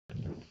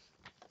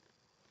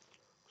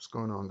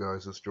Going on,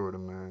 guys? It's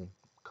Jordan, man,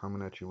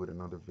 coming at you with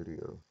another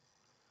video.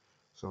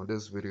 So in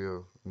this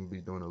video, I'm gonna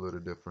be doing a little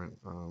different.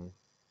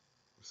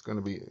 It's gonna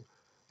be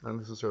not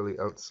necessarily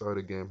outside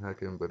of game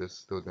hacking, but it's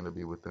still gonna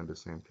be within the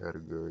same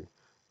category.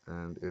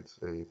 And it's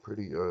a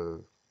pretty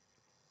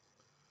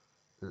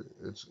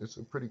it's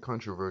a pretty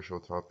controversial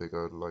topic,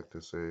 I'd like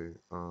to say.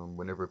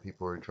 Whenever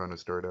people are trying to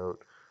start out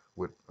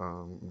with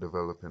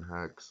developing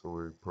hacks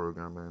or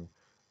programming,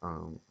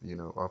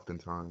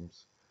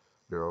 oftentimes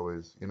they're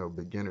always,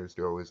 beginners,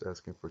 they're always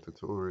asking for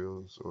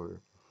tutorials or,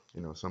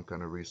 some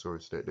kind of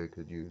resource that they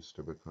could use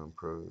to become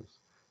pros.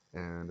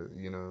 And,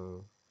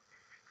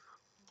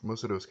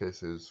 most of those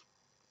cases,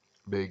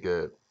 they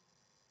get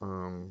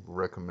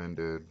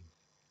recommended,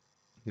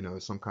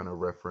 some kind of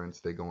reference.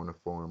 They go on a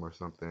forum or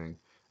something,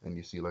 and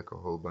you see like a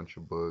whole bunch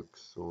of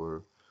books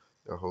or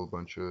a whole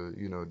bunch of,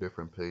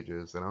 different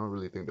pages. And I don't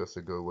really think that's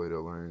a good way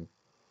to learn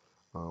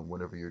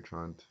whenever you're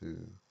trying to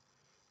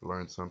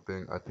learn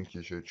something. I think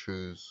you should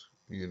choose.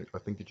 I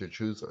think you should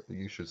choose.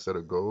 You should set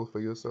a goal for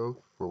yourself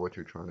for what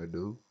you're trying to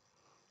do.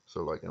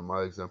 So, like in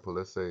my example,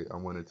 let's say I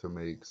wanted to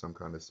make some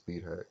kind of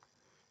speed hack.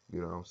 You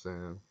know what I'm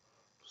saying?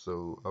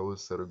 So I would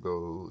set a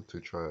goal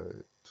to try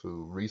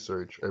to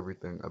research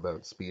everything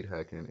about speed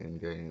hacking in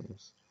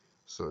games,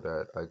 so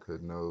that I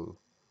could know,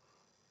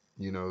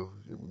 you know,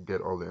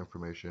 get all the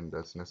information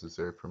that's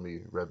necessary for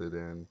me, rather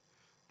than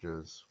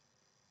just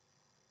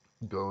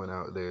going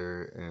out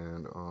there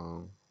and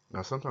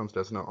now sometimes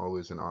that's not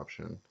always an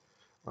option.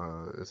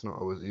 It's not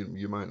always,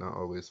 you might not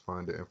always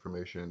find the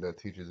information that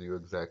teaches you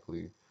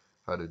exactly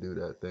how to do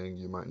that thing.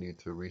 You might need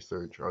to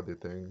research other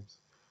things,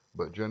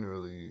 but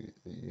generally,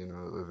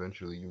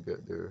 eventually you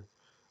get there.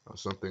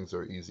 Some things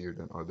are easier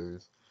than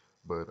others,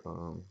 but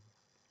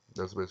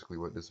that's basically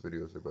what this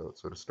video is about.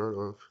 So to start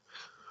off,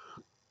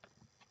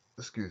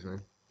 excuse me,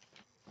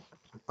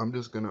 I'm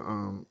just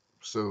gonna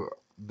so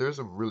there's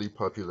a really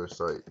popular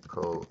site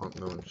called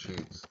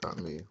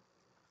unknowncheats.me,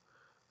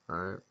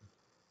 alright?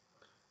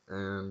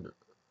 And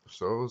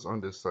so I was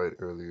on this site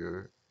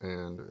earlier,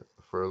 and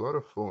for a lot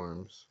of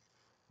forums,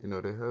 they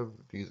have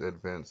these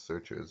advanced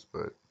searches,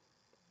 but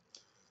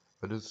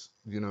I just,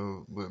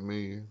 with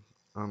me,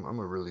 I'm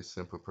a really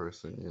simple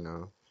person,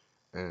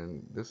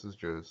 and this is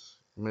just,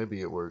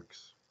 maybe it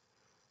works,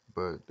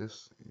 but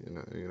this,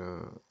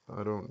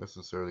 I don't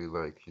necessarily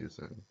like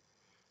using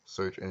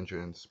search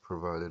engines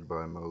provided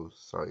by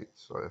most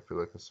sites. So I feel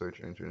like a search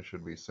engine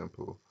should be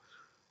simple,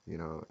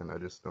 and I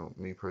just don't,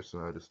 me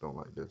personally, I just don't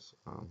like this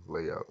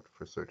layout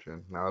for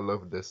searching. Now, I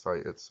love this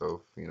site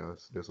itself,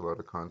 there's a lot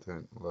of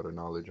content, a lot of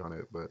knowledge on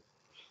it, but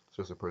it's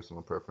just a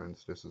personal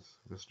preference. This is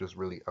just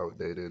really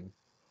outdated,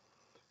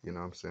 you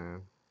know what I'm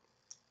saying?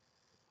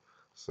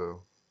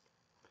 So,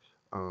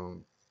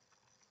 um,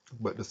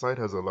 but the site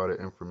has a lot of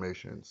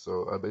information,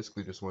 so I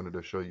basically just wanted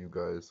to show you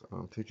guys,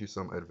 teach you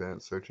some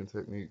advanced searching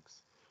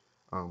techniques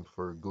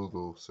for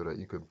Google so that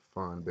you could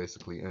find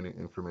basically any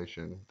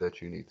information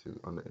that you need to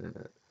on the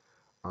internet.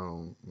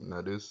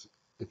 Now this,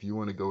 if you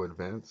want to go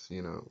advanced,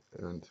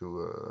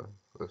 into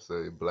let's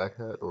say black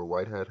hat or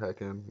white hat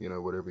hacking,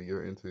 whatever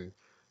you're into,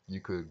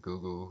 you could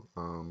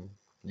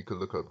you could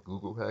look up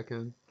Google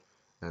hacking,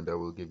 and that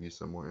will give you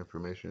some more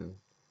information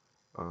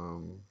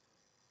um,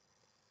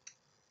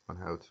 on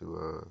how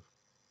to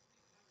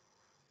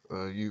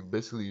you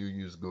basically you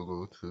use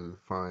Google to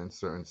find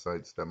certain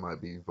sites that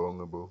might be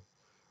vulnerable.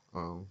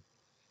 Um,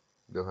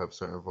 they'll have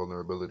certain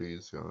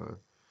vulnerabilities.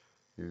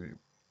 You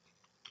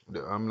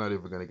I'm not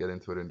even going to get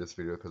into it in this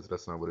video because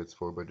that's not what it's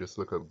for, but just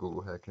look up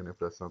Google hacking if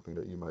that's something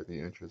that you might be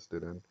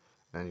interested in,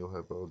 and you'll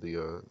have all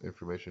the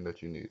information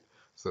that you need.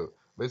 So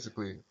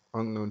basically,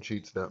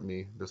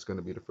 unknowncheats.me, that's going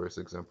to be the first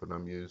example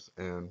I'm used.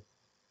 And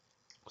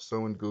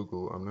so in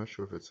Google, I'm not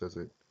sure if it says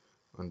it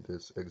on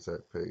this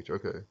exact page.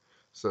 Okay,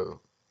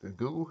 so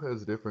Google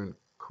has different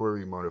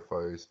query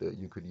modifiers that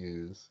you could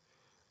use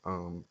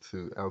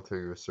to alter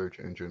your search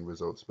engine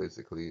results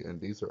basically, and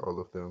these are all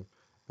of them.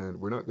 And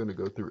we're not going to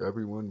go through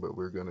everyone, but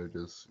we're going to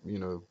just,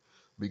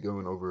 be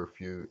going over a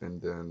few,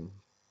 and then,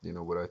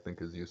 what I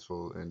think is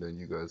useful, and then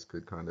you guys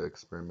could kind of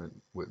experiment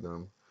with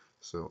them.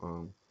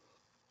 So,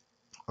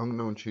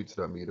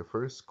 unknowncheats.me, the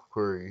first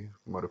query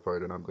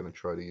modifier that I'm going to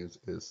try to use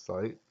is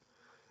site.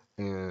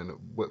 And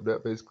what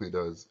that basically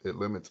does, it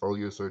limits all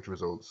your search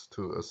results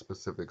to a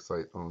specific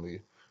site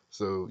only.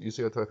 So you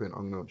see I type in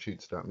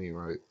unknowncheats.me,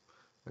 right?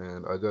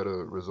 And I got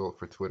a result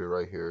for Twitter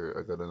right here.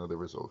 I got another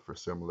result for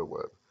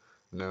SimilarWeb.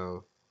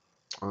 Now,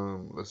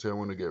 let's say I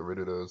want to get rid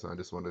of those. I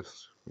just want to,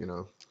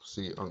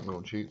 see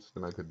unknown cheats.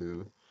 Then I could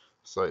do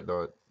site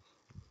dot.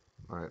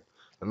 All right.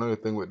 Another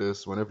thing with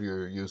this, whenever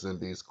you're using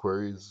these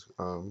queries,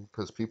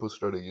 because people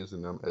started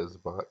using them as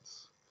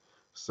bots,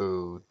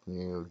 so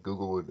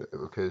Google would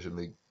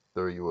occasionally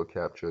throw you a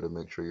captcha to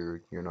make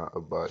sure you're not a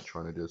bot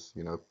trying to just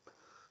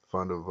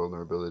find a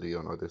vulnerability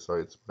on other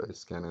sites by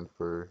scanning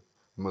for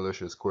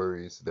malicious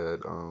queries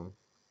that or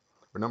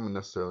not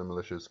necessarily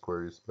malicious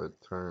queries, but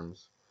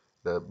terms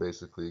that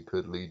basically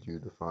could lead you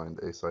to find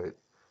a site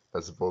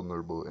that's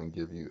vulnerable and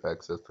give you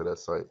access to that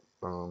site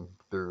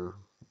through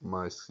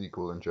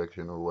MySQL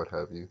injection or what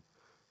have you.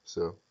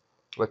 So,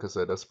 like I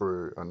said, that's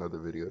for another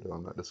video that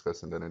I'm not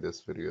discussing that in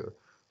this video.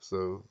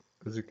 So,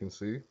 as you can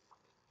see,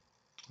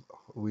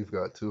 we've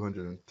got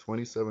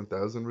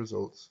 227,000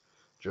 results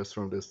just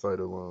from this site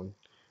alone,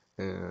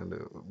 and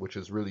which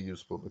is really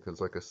useful because,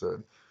 like I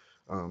said,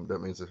 that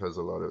means it has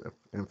a lot of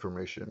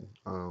information.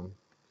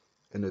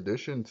 In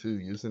addition to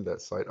using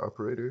that site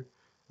operator,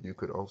 you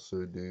could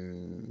also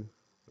do,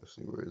 let's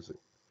see, where is it?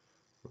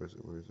 Where is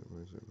it? Where is it?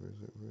 Where is it? Where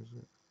is it? Where is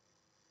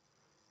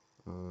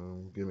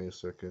it? Give me a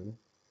second.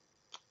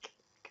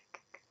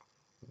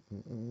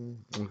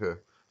 Okay.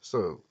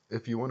 So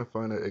if you want to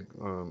find a,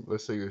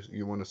 let's say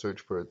you want to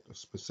search for a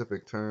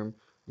specific term,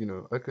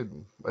 I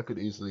could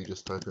easily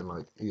just type in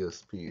like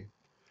ESP,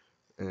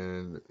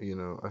 and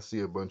I see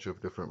a bunch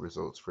of different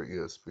results for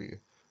ESP,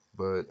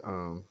 but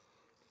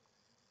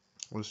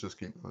let's just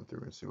keep going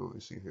through and see what we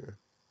see here.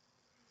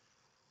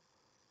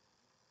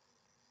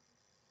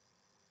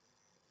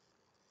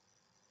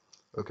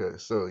 Okay,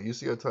 so you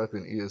see I type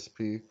in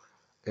ESP,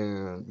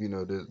 and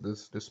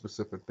this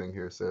specific thing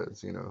here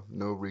says,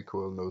 no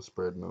recoil, no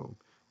spread, no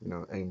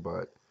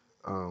aimbot.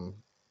 Um,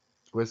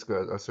 Basically,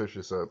 I search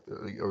this up,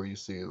 or you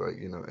see like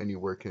any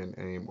working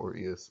aim or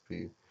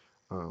ESP.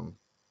 Um,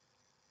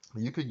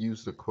 you could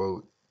use the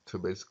quote to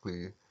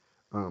basically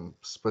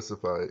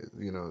specify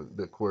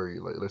the query.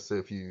 Like let's say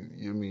if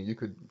you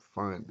could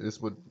find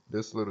this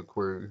little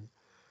query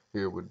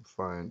here would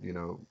find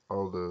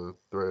all the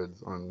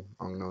threads on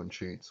unknown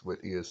cheats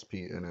with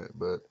ESP in it.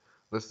 But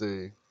let's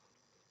say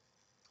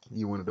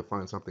you wanted to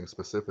find something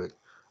specific,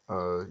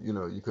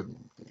 you could,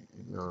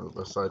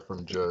 aside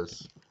from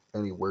just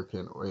any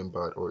working or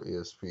aimbot or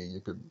ESP, you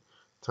could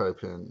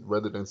type in,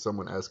 rather than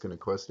someone asking a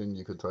question,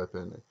 you could type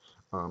in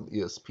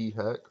ESP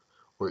hack,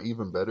 or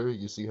even better,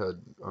 you see how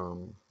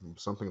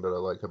something that I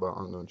like about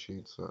unknown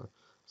cheats,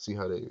 see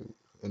how they,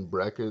 in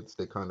brackets,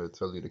 they kind of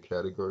tell you the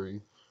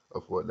category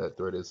of what that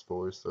thread is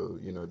for. So,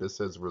 this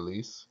says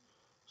release.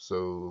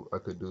 So I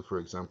could do, for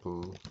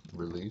example,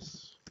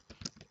 release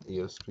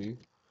ESP,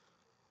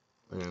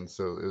 and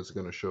so it's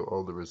going to show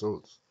all the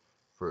results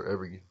for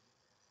every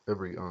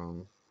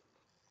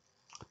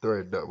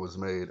thread that was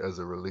made as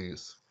a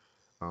release,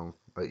 a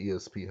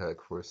ESP hack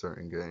for a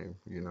certain game.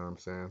 You know what I'm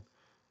saying?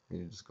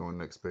 You just go on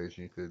the next page,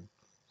 you could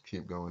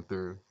keep going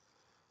through.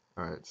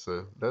 All right,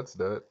 so that's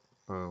that.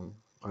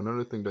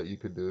 Another thing that you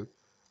could do,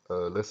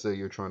 let's say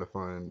you're trying to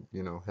find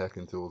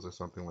hacking tools or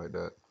something like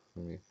that.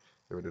 Let me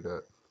get rid of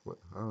that. What,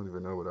 I don't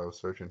even know what I was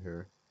searching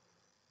here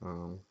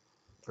um,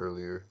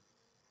 earlier,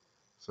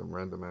 some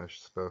random ass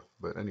stuff.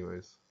 But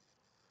anyways,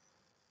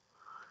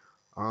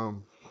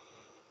 um,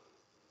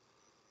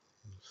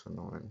 it's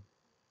annoying.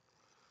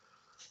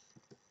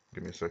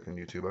 Give me a second,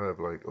 YouTube. I have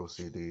like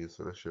OCD,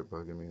 so that shit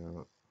bugging me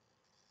out.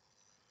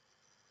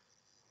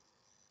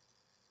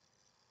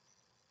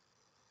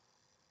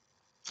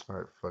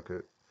 Alright, fuck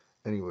it.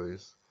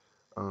 Anyways,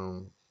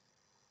 um,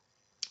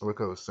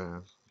 like I was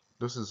saying,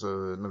 this is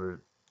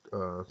another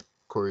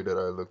query that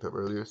I looked up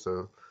earlier.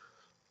 So,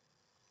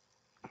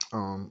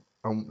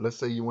 let's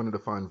say you wanted to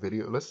find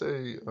video. Let's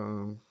say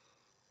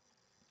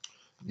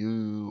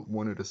you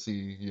wanted to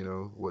see,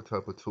 what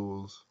type of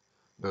tools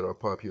that are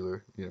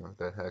popular,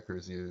 that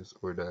hackers use,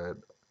 or that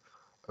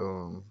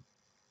um,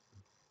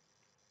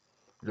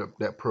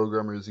 that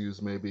programmers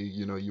use. Maybe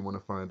you want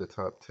to find the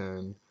top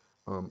 10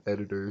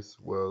 editors.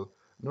 Well,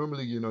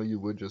 normally you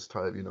would just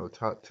type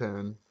top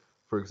 10.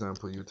 For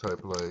example, you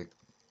type like,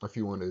 if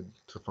you wanted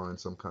to find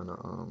some kind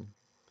of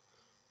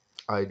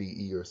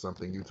IDE or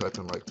something, you type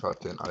in like top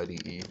 10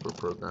 IDE for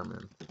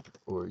programming,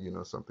 or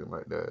something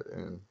like that.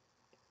 And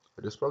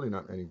there's probably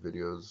not any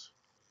videos.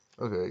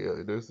 Okay,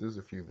 yeah, there's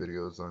a few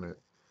videos on it,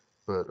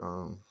 but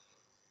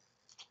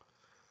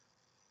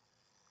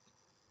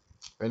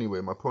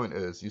anyway, my point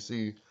is, you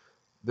see,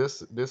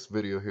 this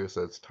video here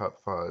says top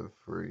 5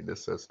 free.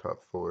 This says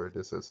top 4.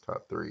 This says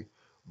top 3.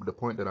 But the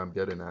point that I'm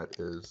getting at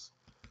is,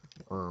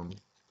 um,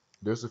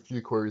 there's a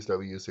few queries that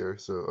we use here.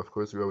 So of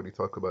course we already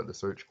talked about the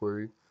search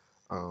query.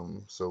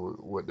 So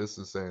what this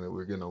is saying, that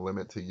we're going to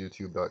limit to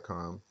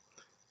youtube.com,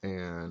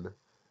 and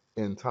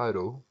in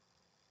title,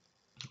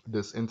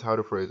 this in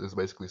title phrase is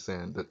basically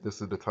saying that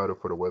this is the title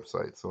for the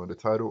website. So in the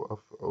title of,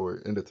 or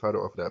in the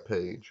title of that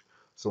page,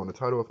 so in the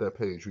title of that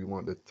page, we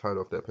want the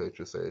title of that page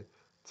to say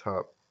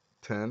top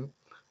 10,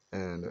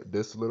 and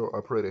this little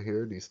operator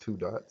here, these two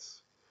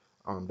dots,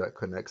 that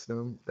connects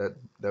them, that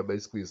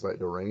basically is like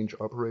the range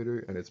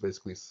operator, and it's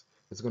basically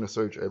it's going to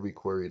search every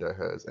query that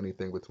has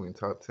anything between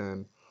top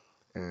 10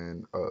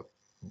 and up,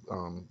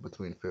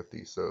 between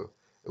 50. So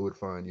it would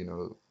find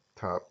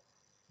top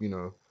you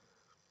know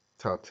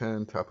top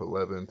 10, top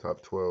 11,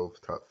 top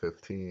 12, top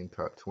 15,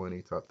 top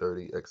 20, top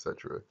 30,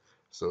 etc.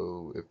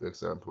 So, if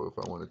example, if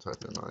I want to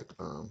type in like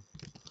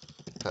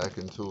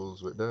hacking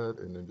tools with that,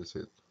 and then just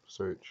hit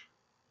search,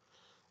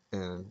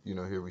 and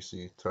here we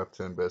see top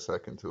 10 best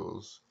hacking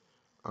tools.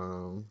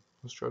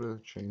 Let's try to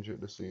change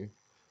it to see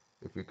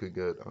if we could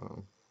get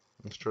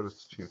let's try to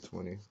achieve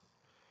 20.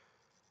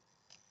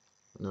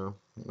 No,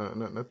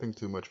 nothing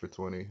too much for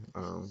 20.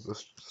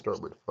 Let's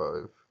start with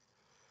 5.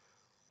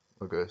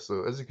 Okay,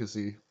 so as you can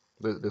see,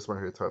 this right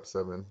here, top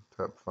 7,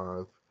 top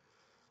 5.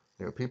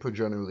 You know, people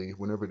generally,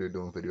 whenever they're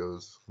doing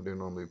videos, they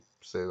normally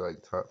say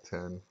like top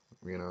 10.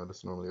 You know,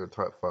 that's normally or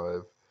top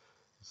 5.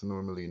 It's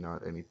normally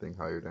not anything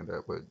higher than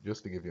that. But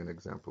just to give you an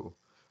example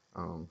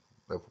um,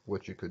 of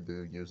what you could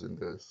do using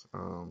this.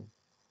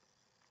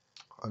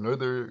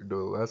 The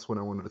last one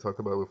I wanted to talk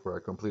about before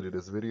I completed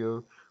this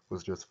video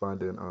was just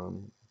finding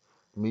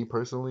me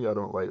personally, I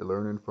don't like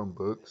learning from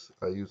books.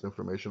 I use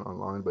information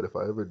online, but if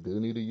I ever do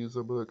need to use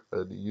a book,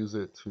 I'd use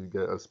it to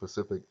get a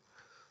specific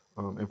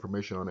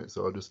information on it.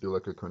 So I'll just do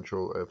like a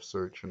control F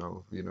search and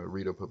I'll,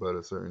 read up about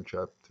a certain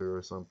chapter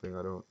or something.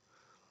 I don't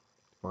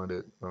find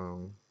it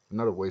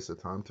not a waste of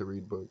time to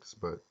read books,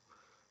 but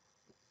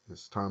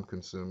it's time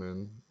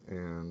consuming.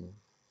 And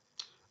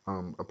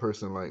a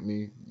person like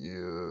me,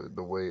 yeah,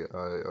 the way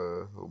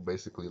I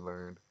basically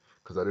learned,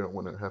 because I didn't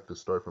want to have to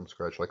start from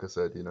scratch. Like I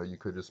said, you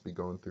could just be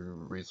going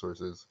through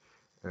resources,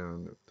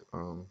 and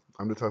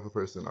I'm the type of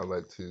person I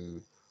like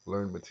to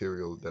learn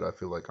material that I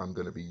feel like I'm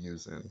gonna be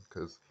using.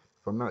 Because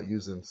if I'm not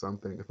using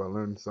something, if I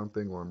learn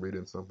something or I'm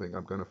reading something,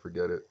 I'm gonna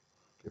forget it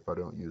if I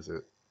don't use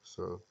it.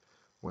 So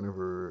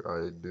whenever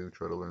I do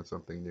try to learn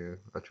something new,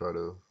 I try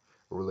to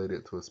relate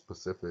it to a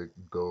specific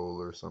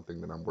goal or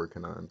something that I'm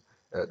working on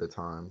at the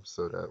time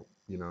so that,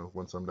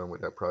 once I'm done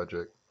with that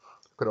project,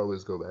 I could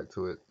always go back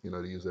to it,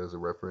 to use it as a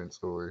reference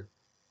or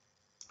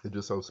it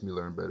just helps me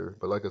learn better.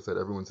 But like I said,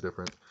 everyone's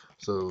different.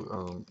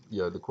 So,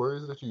 yeah, the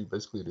queries that you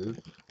basically do,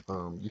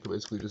 you can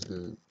basically just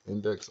do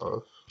index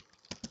off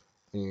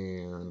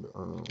and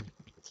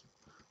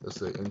let's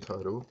say in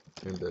title,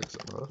 index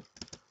off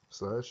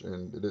slash,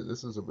 and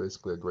this is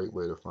basically a great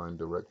way to find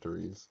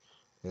directories.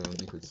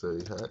 And you could say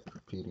hack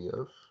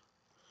PDF.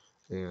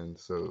 And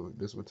so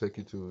this would take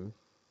you to,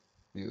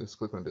 you just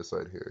click on this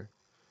site here.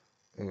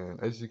 And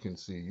as you can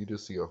see, you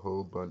just see a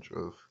whole bunch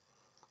of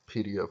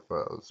PDF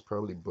files,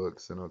 probably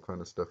books and all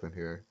kind of stuff in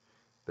here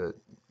that,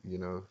 you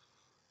know,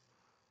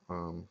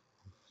 um,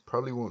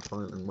 probably won't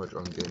find much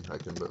on game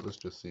hacking, but let's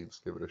just see, let's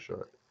give it a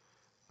shot.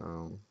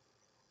 Um,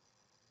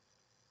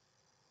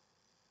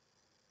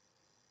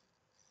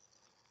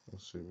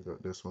 let's see, we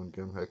got this one,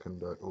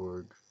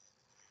 gamehacking.org.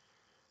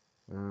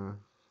 Uh,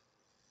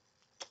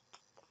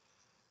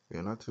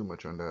 yeah, not too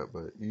much on that,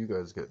 but you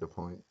guys get the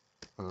point.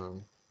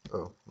 Um,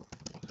 oh,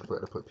 I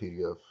forgot to put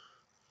PDF.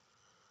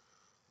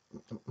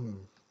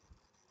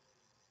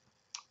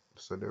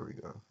 So there we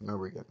go. Now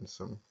we're getting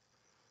some,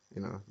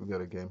 we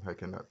got a game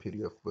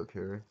hacking.pdf book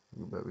here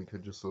that we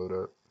could just load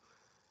up.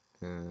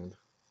 And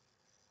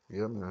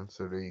yeah, man.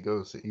 So there you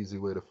go. It's an easy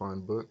way to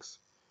find books,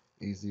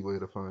 easy way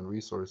to find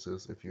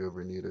resources if you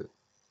ever need it.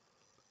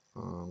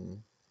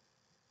 Um,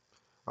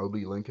 I'll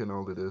be linking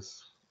all of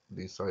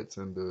these sites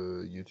in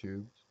the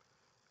YouTube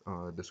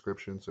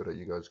description so that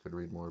you guys could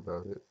read more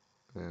about it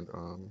and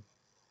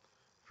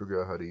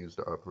figure out how to use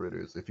the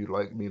operators. If you'd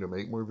like me to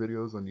make more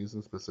videos on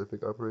using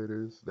specific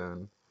operators,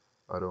 then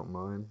I don't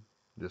mind.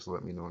 Just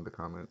let me know in the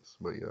comments.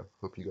 But yeah,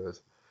 hope you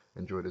guys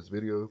enjoyed this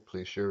video.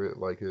 Please share it,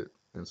 like it,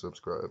 and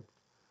subscribe.